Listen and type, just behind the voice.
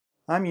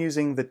I'm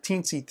using the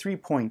Teensy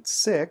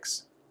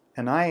 3.6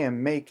 and I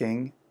am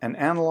making an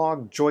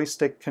analog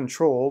joystick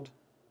controlled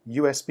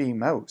USB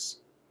mouse.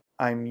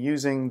 I'm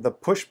using the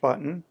push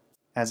button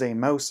as a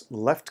mouse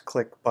left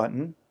click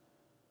button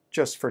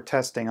just for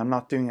testing. I'm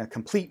not doing a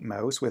complete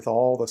mouse with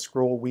all the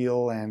scroll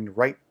wheel and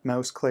right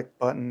mouse click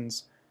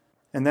buttons.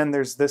 And then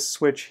there's this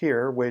switch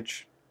here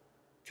which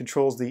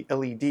controls the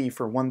LED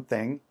for one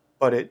thing,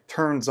 but it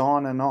turns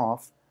on and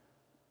off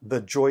the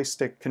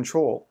joystick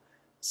control.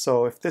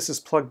 So if this is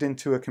plugged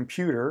into a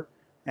computer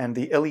and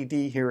the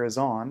LED here is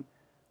on,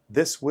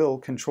 this will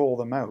control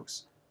the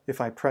mouse.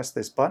 If I press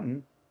this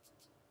button,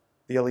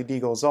 the LED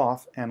goes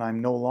off and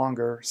I'm no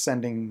longer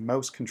sending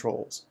mouse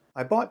controls.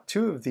 I bought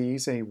two of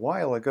these a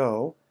while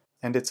ago,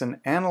 and it's an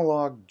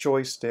analog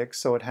joystick,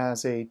 so it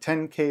has a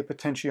 10K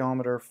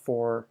potentiometer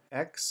for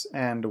X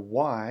and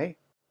Y,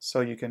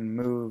 so you can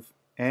move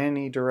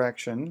any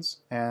directions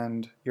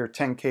and your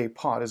 10K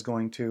pot is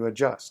going to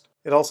adjust.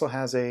 It also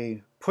has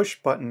a push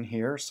button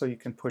here so you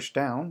can push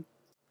down,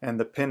 and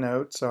the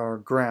pinouts are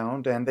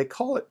ground, and they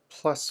call it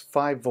plus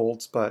 5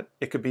 volts, but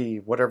it could be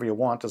whatever you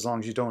want as long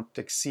as you don't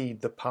exceed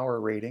the power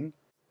rating.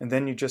 And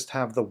then you just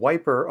have the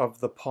wiper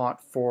of the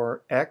pot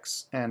for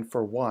X and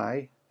for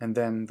Y, and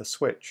then the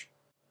switch.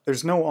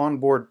 There's no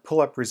onboard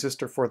pull-up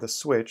resistor for the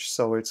switch,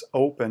 so it's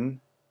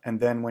open, and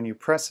then when you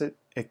press it,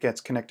 it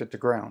gets connected to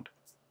ground.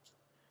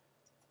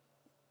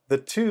 The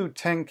two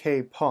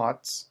 10K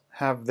pots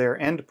have their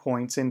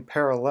endpoints in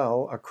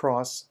parallel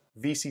across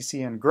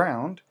VCC and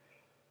ground,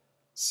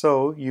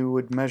 so you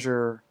would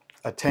measure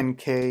a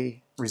 10K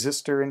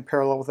resistor in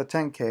parallel with a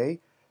 10K,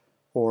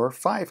 or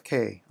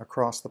 5K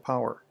across the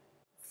power,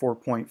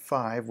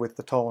 4.5 with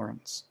the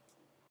tolerance.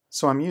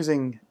 So I'm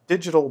using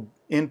digital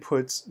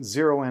inputs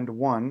 0 and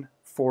 1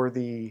 for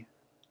the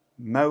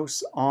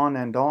mouse on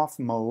and off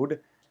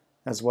mode,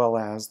 as well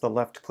as the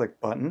left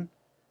click button,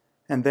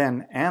 and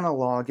then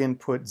analog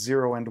input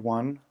 0 and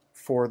 1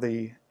 for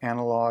the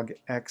analog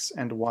X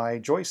and Y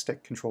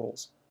joystick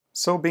controls.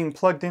 So being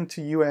plugged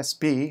into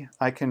USB,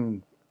 I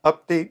can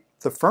update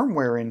the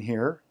firmware in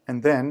here,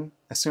 and then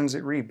as soon as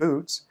it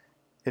reboots,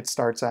 it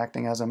starts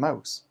acting as a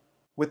mouse.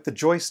 With the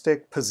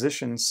joystick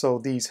positioned so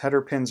these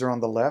header pins are on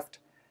the left,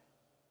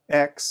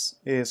 X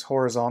is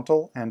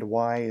horizontal and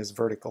Y is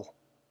vertical.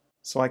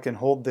 So I can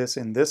hold this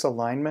in this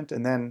alignment,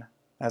 and then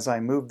as I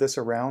move this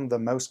around, the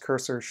mouse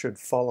cursor should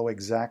follow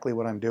exactly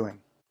what I'm doing.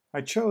 I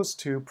chose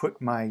to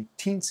put my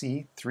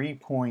Teensy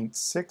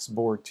 3.6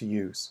 board to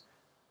use.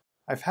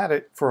 I've had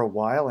it for a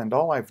while, and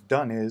all I've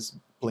done is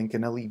blink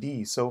an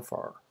LED so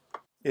far.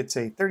 It's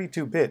a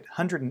 32-bit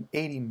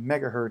 180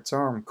 MHz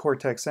ARM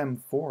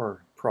Cortex-M4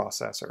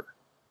 processor.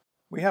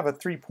 We have a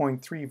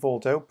 3.3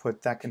 volt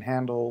output that can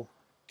handle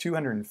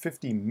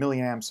 250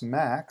 milliamps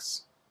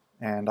max,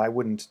 and I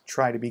wouldn't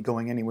try to be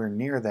going anywhere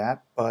near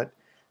that, but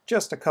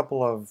just a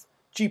couple of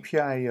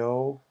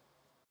GPIO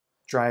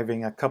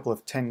driving a couple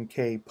of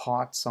 10K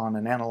pots on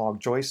an analog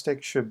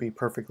joystick should be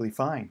perfectly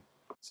fine.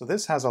 So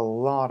this has a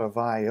lot of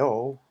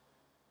I/O,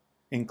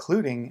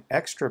 including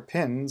extra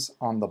pins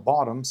on the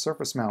bottom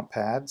surface mount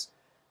pads,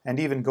 and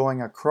even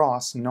going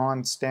across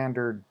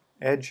non-standard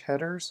edge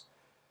headers.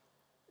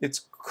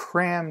 It's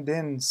crammed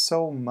in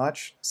so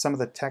much. Some of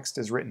the text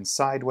is written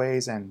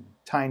sideways and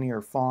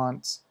tinier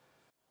fonts,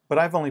 but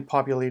I've only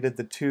populated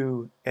the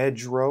two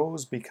edge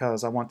rows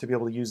because I want to be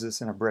able to use this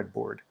in a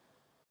breadboard.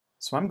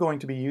 So I'm going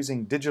to be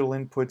using digital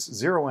inputs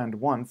 0 and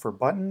 1 for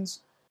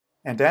buttons,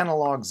 and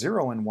analog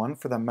 0 and 1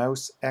 for the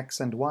mouse X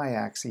and Y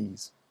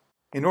axes.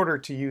 In order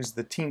to use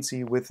the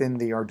Teensy within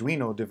the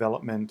Arduino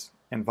development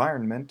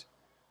environment,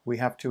 we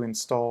have to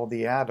install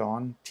the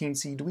add-on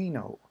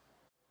Teensy-Duino.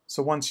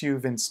 So once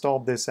you've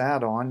installed this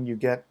add-on, you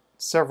get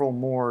several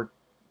more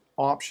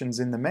options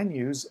in the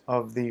menus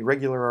of the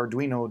regular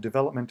Arduino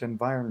development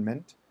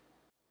environment,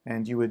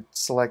 and you would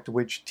select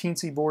which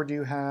Teensy board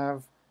you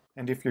have,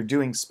 and if you're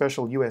doing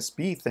special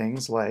USB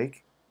things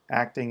like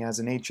acting as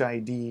an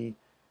HID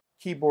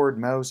keyboard,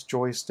 mouse,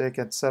 joystick,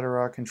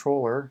 etc.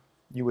 controller,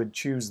 you would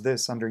choose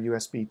this under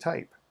USB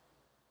type.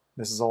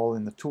 This is all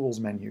in the Tools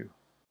menu.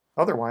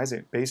 Otherwise,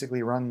 it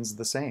basically runs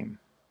the same.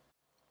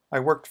 I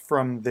worked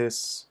from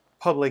this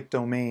public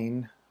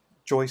domain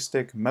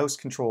joystick mouse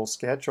control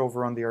sketch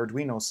over on the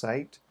Arduino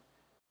site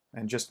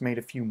and just made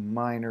a few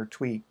minor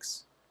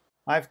tweaks.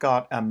 I've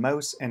got a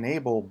mouse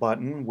enable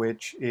button,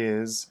 which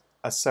is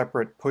a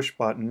separate push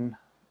button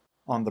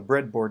on the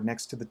breadboard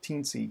next to the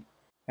Teensy.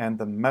 And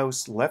the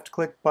mouse left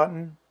click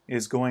button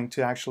is going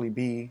to actually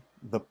be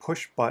the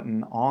push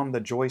button on the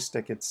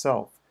joystick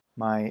itself.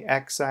 My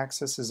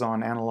X-axis is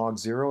on analog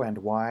 0 and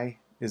Y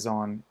is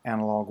on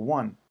analog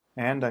 1.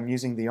 And I'm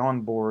using the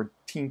onboard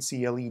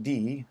Teensy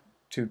LED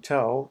to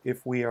tell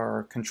if we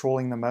are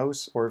controlling the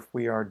mouse or if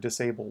we are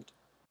disabled.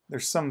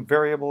 There's some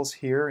variables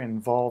here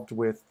involved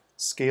with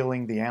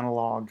scaling the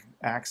analog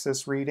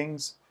axis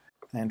readings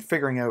and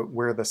figuring out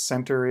where the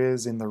center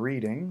is in the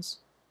readings,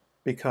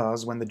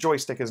 because when the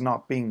joystick is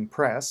not being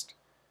pressed,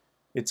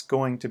 it's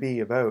going to be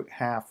about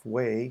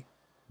halfway,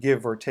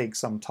 give or take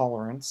some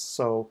tolerance.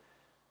 So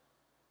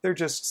They're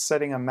just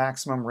setting a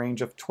maximum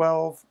range of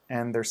 12,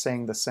 and they're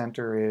saying the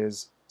center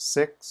is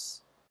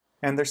 6.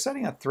 And they're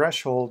setting a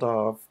threshold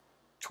of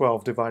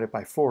 12 divided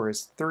by 4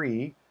 is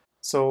 3.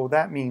 So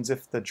that means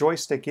if the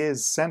joystick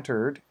is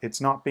centered,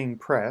 it's not being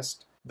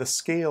pressed, the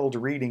scaled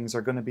readings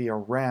are going to be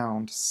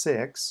around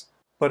 6.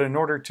 But in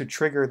order to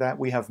trigger that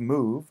we have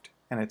moved,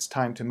 and it's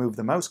time to move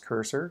the mouse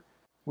cursor,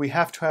 we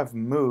have to have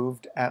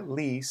moved at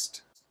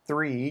least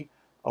 3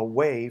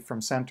 away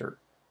from center.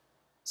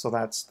 So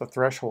that's the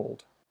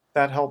threshold.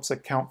 That helps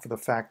account for the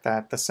fact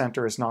that the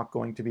center is not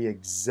going to be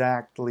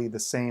exactly the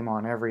same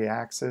on every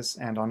axis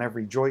and on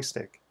every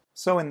joystick.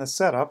 So in the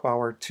setup,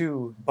 our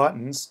two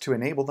buttons to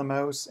enable the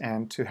mouse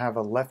and to have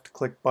a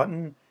left-click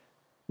button,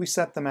 we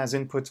set them as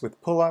inputs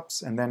with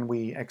pull-ups, and then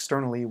we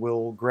externally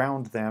will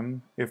ground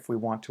them if we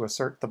want to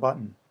assert the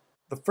button.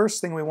 The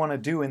first thing we want to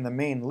do in the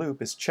main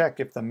loop is check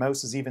if the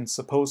mouse is even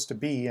supposed to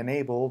be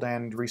enabled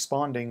and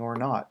responding or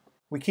not.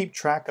 We keep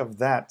track of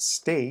that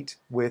state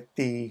with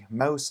the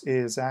mouse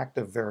is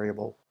active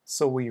variable.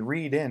 So we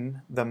read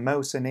in the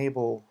mouse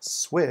enable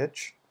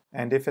switch,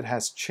 and if it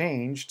has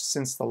changed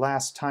since the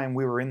last time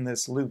we were in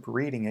this loop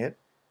reading it,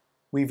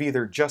 we've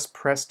either just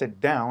pressed it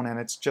down and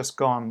it's just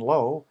gone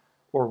low,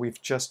 or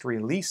we've just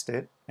released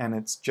it and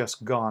it's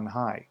just gone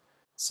high.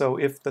 So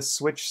if the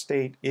switch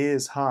state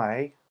is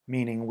high,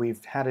 meaning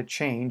we've had a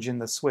change in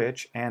the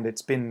switch and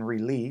it's been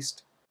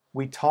released,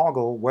 we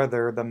toggle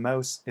whether the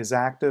mouse is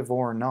active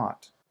or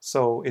not.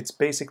 So it's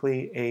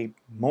basically a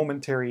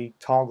momentary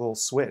toggle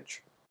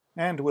switch.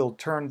 And we'll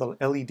turn the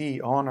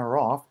LED on or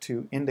off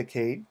to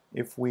indicate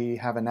if we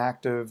have an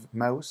active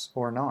mouse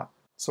or not.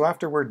 So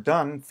after we're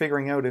done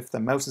figuring out if the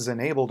mouse is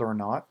enabled or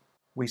not,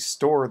 we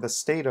store the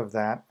state of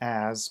that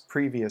as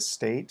previous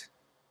state,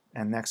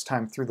 and next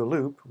time through the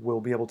loop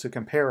we'll be able to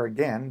compare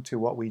again to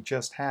what we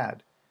just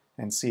had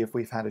and see if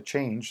we've had a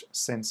change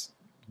since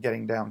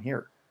getting down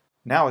here.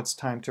 Now it's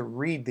time to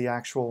read the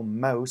actual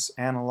mouse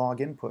analog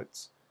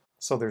inputs.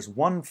 So there's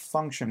one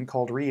function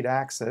called read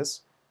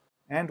axis,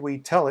 and we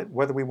tell it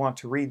whether we want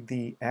to read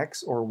the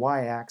X or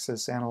Y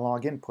axis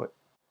analog input.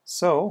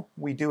 So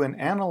we do an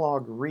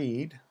analog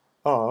read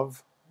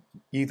of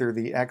either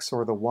the X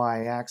or the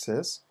Y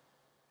axis,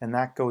 and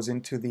that goes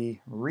into the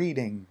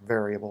reading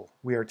variable.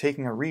 We are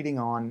taking a reading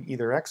on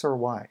either X or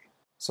Y.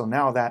 So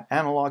now that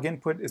analog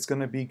input is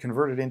going to be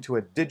converted into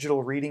a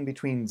digital reading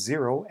between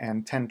 0 and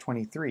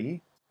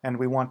 1023, and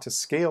we want to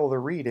scale the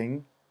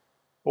reading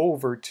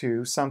over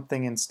to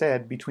something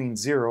instead between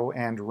 0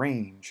 and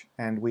range,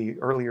 and we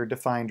earlier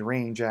defined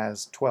range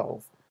as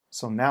 12.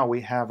 So now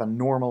we have a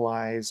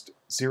normalized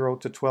 0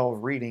 to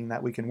 12 reading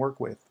that we can work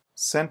with.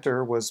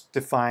 Center was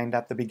defined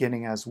at the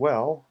beginning as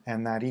well,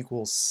 and that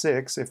equals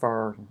 6 if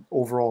our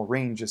overall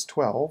range is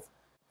 12.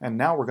 And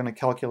now we're going to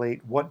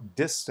calculate what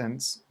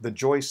distance the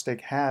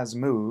joystick has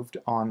moved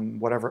on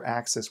whatever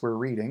axis we're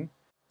reading.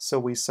 So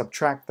we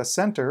subtract the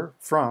center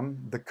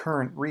from the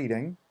current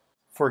reading.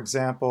 For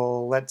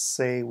example, let's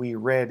say we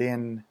read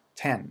in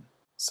 10.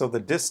 So the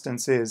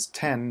distance is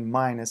 10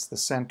 minus the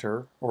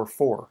center, or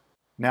 4.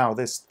 Now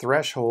this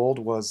threshold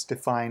was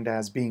defined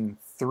as being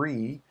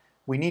 3.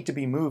 We need to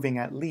be moving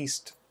at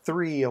least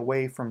 3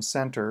 away from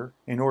center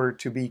in order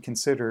to be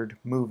considered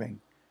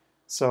moving.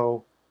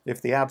 So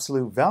if the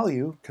absolute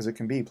value, because it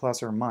can be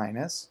plus or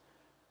minus,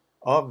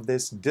 of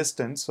this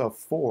distance of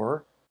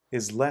 4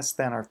 is less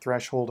than our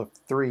threshold of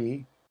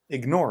 3,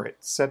 ignore it.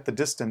 Set the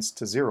distance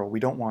to 0. We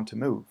don't want to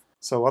move.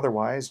 So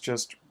otherwise,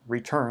 just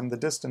return the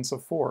distance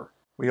of 4.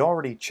 We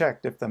already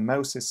checked if the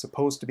mouse is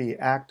supposed to be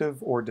active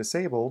or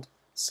disabled,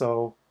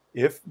 so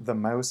if the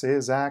mouse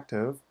is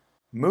active,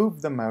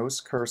 move the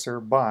mouse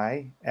cursor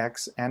by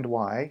X and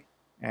Y,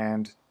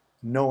 and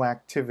no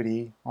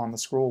activity on the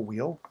scroll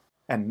wheel.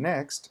 And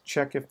next,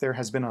 check if there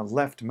has been a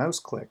left mouse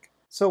click.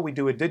 So we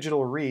do a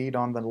digital read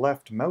on the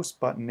left mouse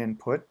button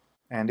input,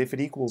 and if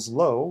it equals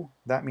low,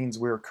 that means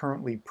we're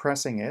currently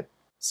pressing it.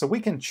 So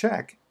we can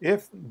check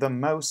if the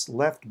mouse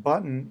left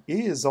button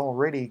is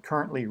already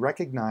currently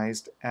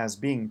recognized as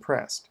being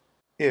pressed.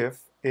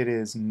 If it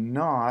is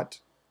not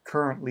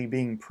currently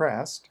being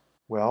pressed,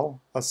 well,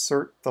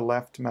 assert the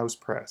left mouse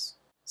press.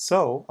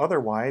 So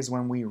otherwise,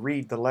 when we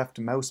read the left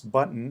mouse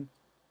button,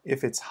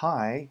 if it's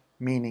high,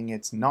 meaning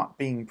it's not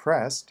being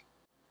pressed,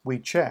 we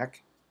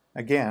check,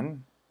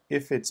 again,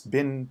 if it's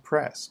been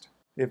pressed.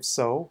 If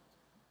so,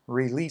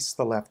 release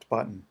the left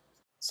button.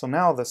 So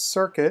now the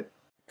circuit,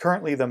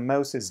 currently the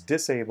mouse is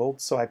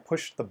disabled, so I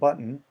push the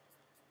button,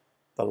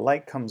 the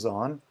light comes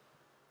on,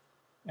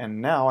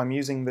 and now I'm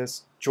using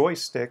this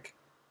joystick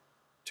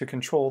to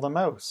control the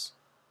mouse.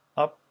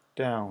 Up,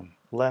 down,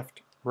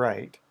 left,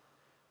 right.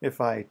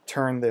 If I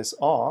turn this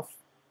off,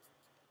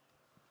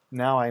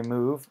 now I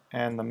move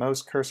and the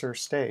mouse cursor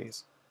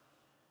stays.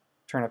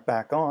 Turn it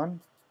back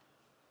on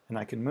and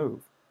I can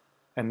move.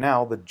 And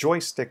now the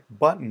joystick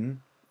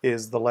button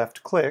is the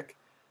left click,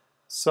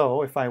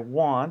 so if I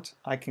want,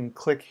 I can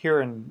click here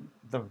and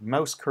the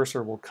mouse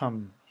cursor will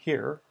come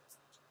here.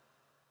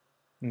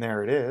 And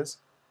there it is.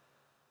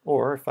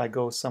 Or if I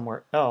go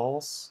somewhere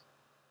else,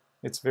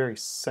 it's very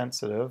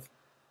sensitive.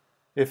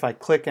 If I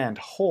click and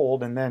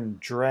hold and then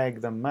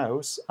drag the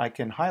mouse, I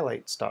can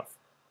highlight stuff.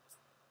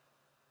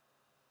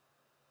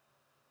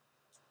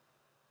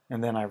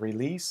 And then I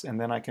release, and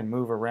then I can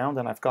move around,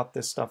 and I've got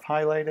this stuff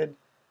highlighted.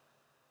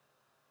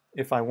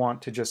 If I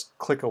want to just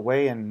click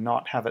away and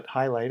not have it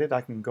highlighted,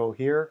 I can go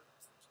here,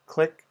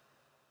 click,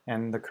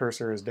 and the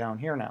cursor is down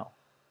here now.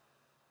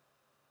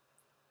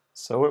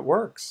 So it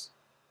works.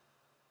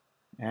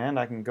 And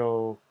I can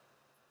go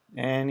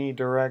any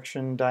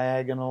direction,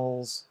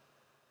 diagonals,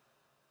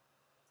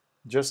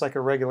 just like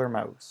a regular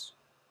mouse.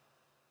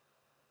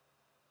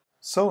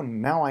 So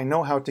now I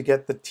know how to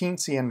get the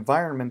Teensy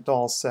environment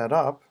all set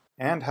up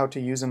and how to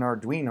use an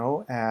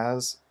Arduino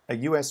as a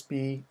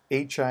USB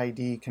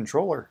HID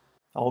controller.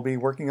 I'll be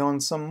working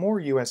on some more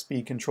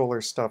USB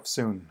controller stuff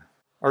soon.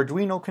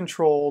 Arduino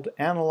controlled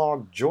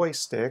analog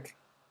joystick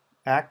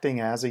acting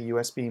as a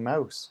USB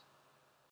mouse.